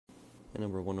And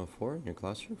number 104 in your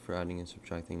classroom for adding and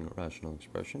subtracting rational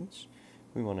expressions.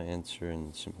 We want to answer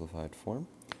in simplified form.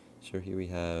 So here we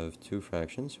have two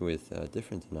fractions with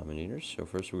different denominators. So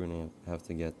first we're going to have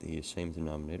to get the same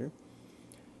denominator.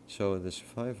 So this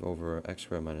 5 over x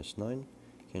squared minus 9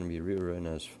 can be rewritten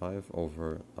as 5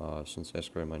 over, since x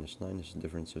squared minus 9 is the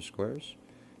difference of squares,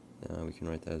 we can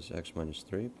write that as x minus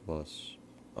 3 plus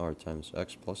r times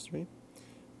x plus 3. And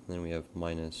then we have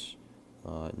minus,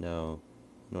 now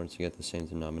in order to get the same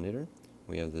denominator,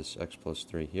 we have this x plus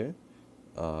 3 here.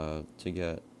 To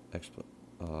get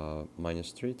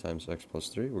minus 3 times x plus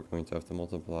 3, we're going to have to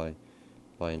multiply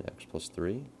by an x plus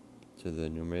 3 to the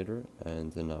numerator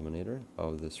and denominator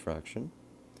of this fraction.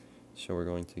 So we're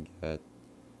going to get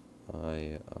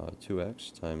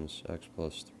 2x times x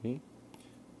plus 3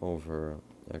 over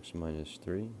x minus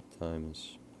 3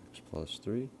 times x plus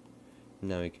 3.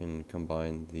 Now we can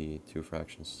combine the two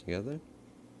fractions together.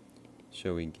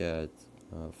 So we get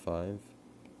 5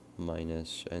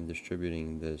 minus, and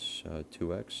distributing this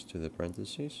 2x to the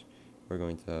parentheses, we're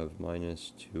going to have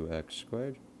minus 2x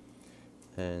squared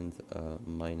and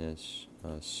minus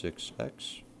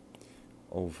 6x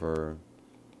over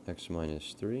x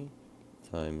minus 3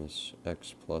 times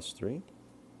x plus 3.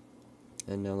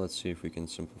 And now let's see if we can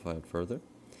simplify it further.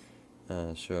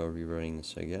 So rewriting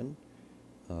this again,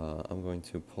 I'm going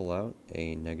to pull out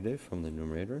a negative from the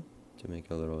numerator to make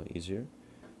it a little easier.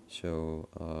 So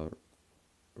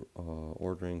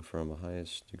ordering from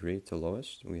highest degree to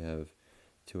lowest, we have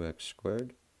 2x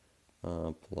squared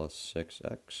plus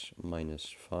 6x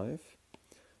minus 5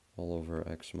 all over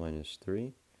x minus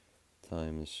 3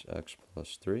 times x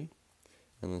plus 3.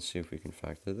 And let's see if we can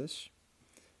factor this.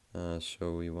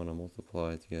 So we want to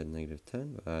multiply to get negative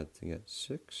 10, but add to get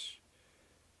 6.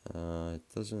 It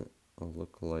doesn't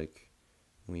look like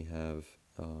we have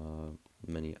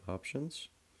many options.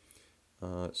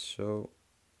 This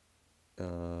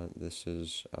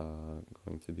is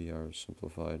going to be our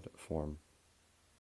simplified form.